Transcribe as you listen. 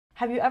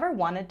Have you ever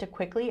wanted to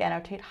quickly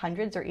annotate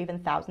hundreds or even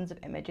thousands of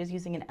images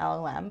using an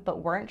LLM,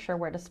 but weren't sure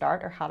where to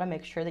start or how to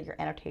make sure that your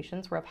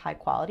annotations were of high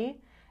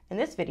quality? In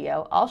this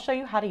video, I'll show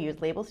you how to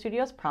use Label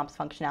Studio's prompts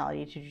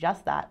functionality to do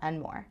just that and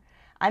more.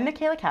 I'm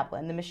Mikayla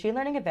Kaplan, the Machine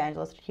Learning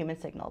Evangelist at Human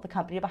Signal, the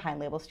company behind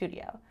Label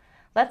Studio.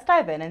 Let's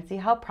dive in and see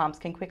how prompts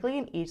can quickly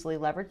and easily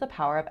leverage the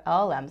power of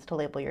LLMs to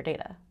label your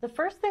data. The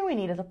first thing we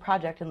need is a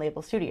project in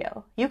Label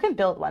Studio. You can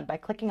build one by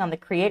clicking on the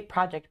Create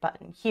Project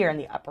button here in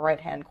the upper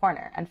right-hand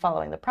corner and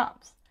following the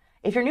prompts.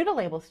 If you're new to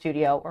Label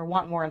Studio or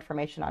want more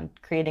information on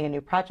creating a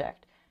new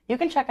project, you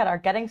can check out our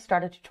Getting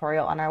Started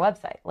tutorial on our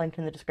website, linked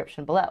in the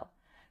description below.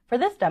 For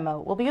this demo,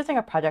 we'll be using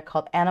a project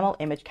called Animal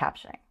Image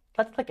Captioning.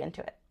 Let's click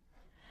into it.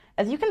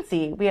 As you can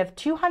see, we have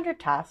 200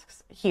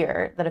 tasks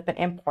here that have been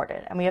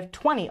imported, and we have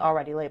 20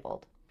 already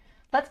labeled.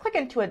 Let's click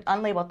into an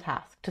unlabeled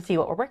task to see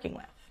what we're working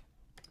with.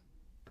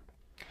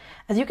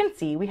 As you can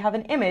see, we have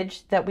an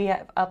image that we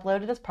have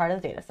uploaded as part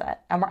of the dataset,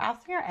 and we're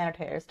asking our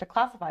annotators to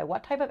classify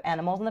what type of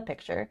animals in the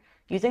picture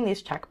using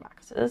these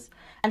checkboxes,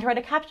 and to write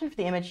a caption for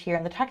the image here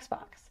in the text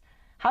box.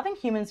 Having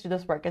humans do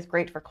this work is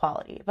great for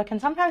quality, but can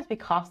sometimes be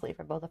costly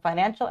from both a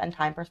financial and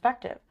time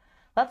perspective.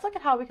 Let's look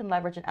at how we can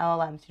leverage an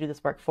LLM to do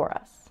this work for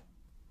us.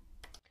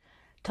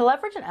 To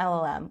leverage an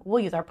LLM,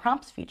 we'll use our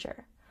prompts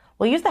feature.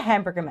 We'll use the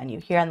hamburger menu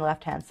here on the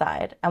left-hand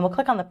side, and we'll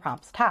click on the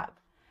prompts tab.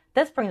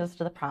 This brings us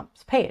to the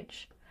prompts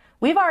page.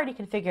 We've already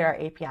configured our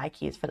API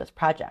keys for this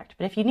project,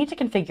 but if you need to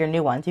configure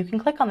new ones, you can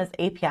click on this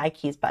API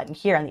keys button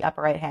here in the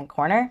upper right-hand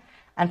corner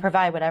and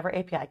provide whatever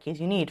API keys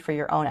you need for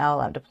your own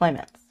LLM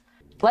deployments.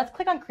 Let's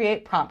click on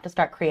Create Prompt to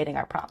start creating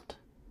our prompt.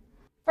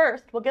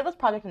 First, we'll give this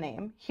project a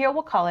name. Here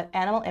we'll call it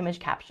Animal Image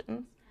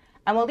Captions,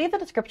 and we'll leave the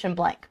description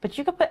blank, but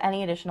you could put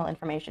any additional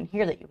information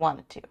here that you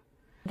wanted to.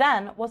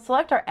 Then, we'll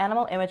select our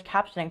Animal Image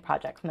Captioning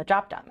project from the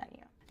drop-down menu.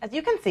 As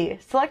you can see,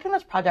 selecting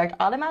this project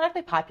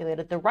automatically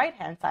populated the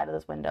right-hand side of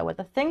this window with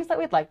the things that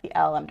we'd like the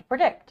LLM to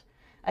predict: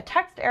 a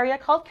text area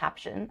called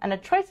Caption and a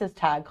Choices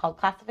tag called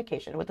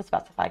Classification with the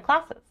specified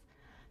classes.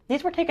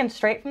 These were taken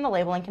straight from the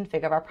labeling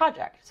config of our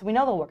project, so we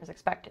know they'll work as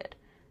expected.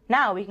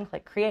 Now we can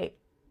click Create.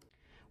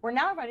 We're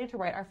now ready to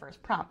write our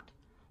first prompt.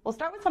 We'll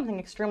start with something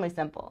extremely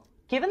simple.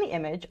 Given the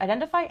image,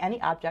 identify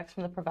any objects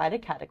from the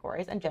provided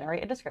categories and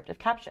generate a descriptive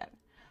caption.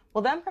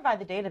 We'll then provide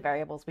the data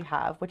variables we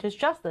have, which is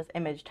just this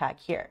image tag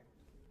here.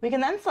 We can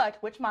then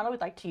select which model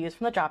we'd like to use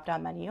from the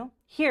drop-down menu.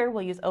 Here,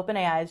 we'll use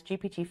OpenAI's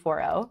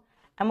GPT-4o,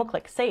 and we'll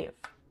click Save.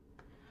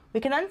 We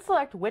can then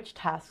select which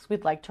tasks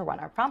we'd like to run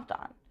our prompt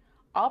on: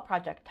 all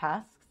project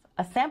tasks,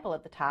 a sample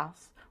of the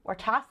tasks, or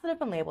tasks that have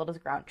been labeled as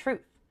ground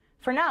truth.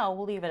 For now,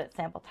 we'll leave it at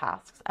sample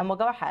tasks, and we'll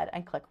go ahead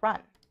and click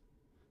Run.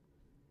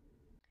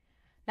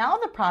 Now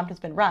that the prompt has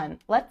been run,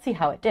 let's see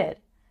how it did.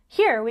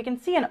 Here, we can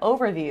see an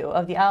overview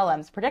of the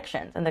LLM's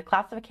predictions in the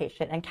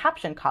classification and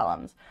caption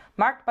columns,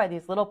 marked by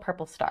these little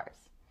purple stars.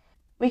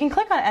 We can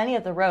click on any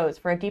of the rows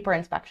for a deeper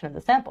inspection of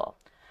the sample.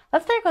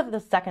 Let's take a look at the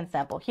second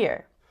sample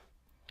here.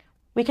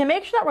 We can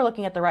make sure that we're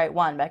looking at the right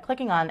one by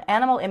clicking on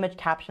Animal Image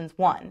Captions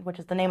 1, which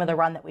is the name of the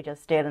run that we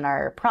just did in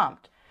our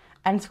prompt,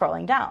 and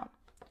scrolling down.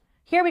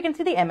 Here we can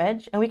see the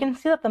image, and we can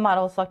see that the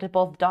model selected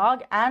both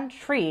dog and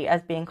tree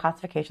as being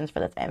classifications for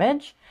this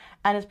image,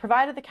 and has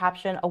provided the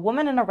caption, "A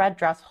woman in a red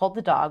dress holds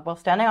the dog while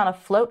standing on a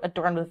float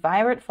adorned with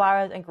vibrant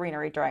flowers and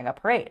greenery during a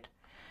parade."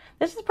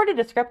 This is pretty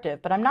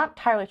descriptive, but I'm not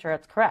entirely sure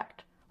it's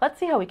correct. Let's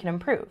see how we can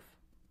improve.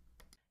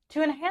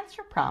 To enhance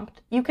your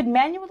prompt, you could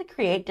manually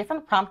create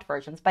different prompt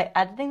versions by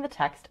editing the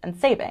text and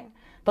saving,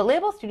 but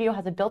Label Studio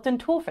has a built-in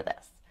tool for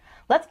this.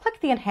 Let's click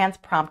the Enhance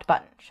Prompt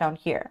button, shown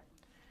here.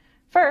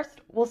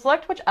 First, we'll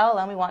select which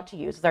LLM we want to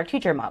use as our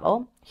teacher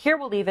model. Here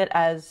we'll leave it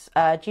as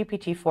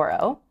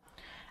GPT-4o,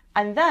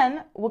 and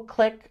then we'll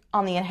click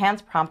on the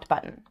Enhance Prompt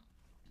button.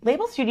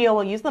 Label Studio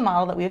will use the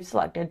model that we've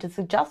selected to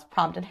suggest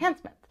prompt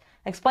enhancements,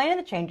 explaining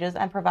the changes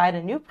and provide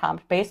a new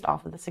prompt based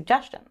off of the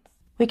suggestions.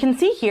 We can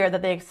see here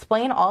that they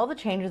explain all the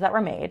changes that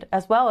were made,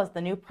 as well as the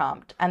new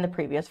prompt and the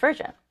previous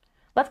version.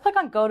 Let's click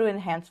on Go to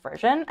Enhanced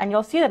Version, and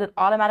you'll see that it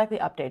automatically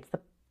updates the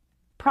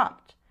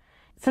prompt.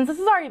 Since this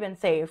has already been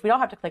saved, we don't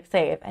have to click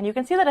Save, and you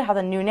can see that it has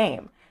a new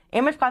name: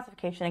 Image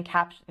Classification and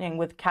Captioning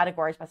with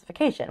Category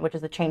Specification, which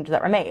is the changes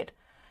that were made.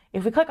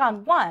 If we click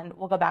on 1,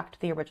 we'll go back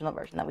to the original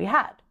version that we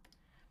had.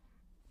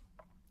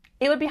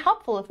 It would be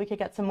helpful if we could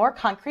get some more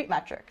concrete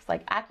metrics,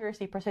 like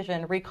accuracy,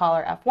 precision, recall,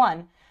 or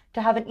F1,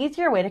 to have an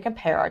easier way to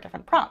compare our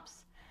different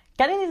prompts.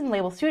 Getting these in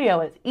Label Studio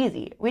is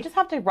easy. We just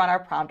have to run our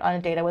prompt on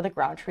a data with a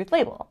ground truth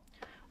label.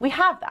 We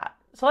have that,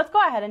 so let's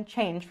go ahead and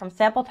change from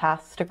sample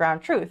tasks to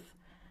ground truth,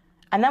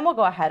 and then we'll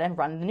go ahead and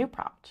run the new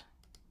prompt.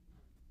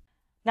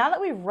 Now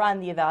that we've run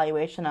the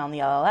evaluation on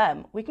the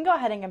LLM, we can go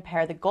ahead and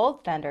compare the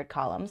gold standard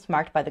columns,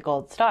 marked by the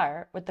gold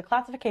star, with the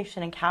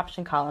classification and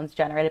caption columns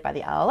generated by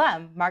the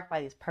LLM, marked by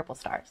these purple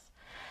stars.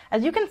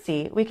 As you can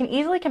see, we can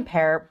easily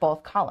compare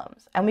both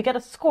columns, and we get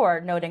a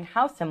score noting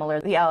how similar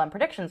the LLM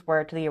predictions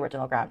were to the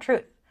original ground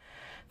truth.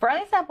 For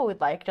any sample we'd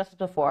like, just as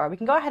before, we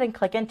can go ahead and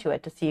click into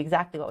it to see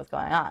exactly what was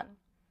going on.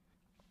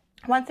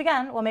 Once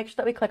again, we'll make sure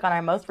that we click on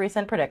our most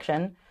recent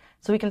prediction,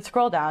 so we can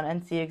scroll down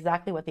and see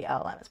exactly what the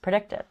LLM has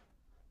predicted.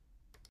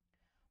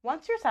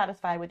 Once you're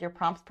satisfied with your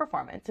prompt's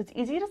performance, it's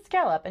easy to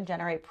scale up and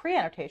generate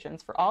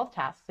pre-annotations for all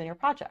tasks in your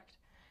project.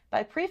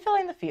 By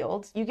pre-filling the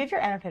fields, you give your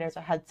annotators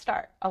a head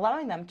start,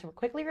 allowing them to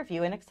quickly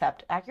review and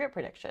accept accurate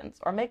predictions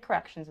or make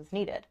corrections as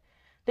needed.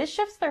 This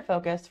shifts their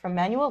focus from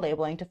manual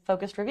labeling to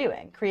focused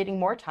reviewing, creating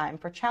more time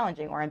for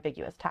challenging or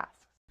ambiguous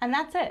tasks. And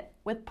that's it!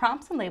 With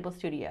Prompts in Label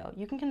Studio,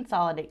 you can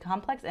consolidate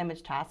complex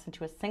image tasks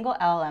into a single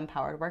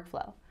LLM-powered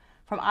workflow.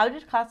 From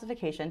object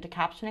classification to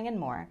captioning and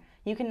more,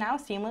 you can now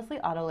seamlessly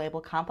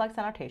auto-label complex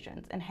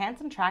annotations,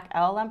 enhance and track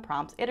LLM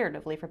prompts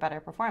iteratively for better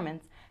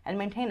performance, and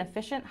maintain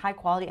efficient,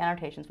 high-quality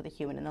annotations with a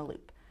human in the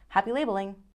loop. Happy labeling!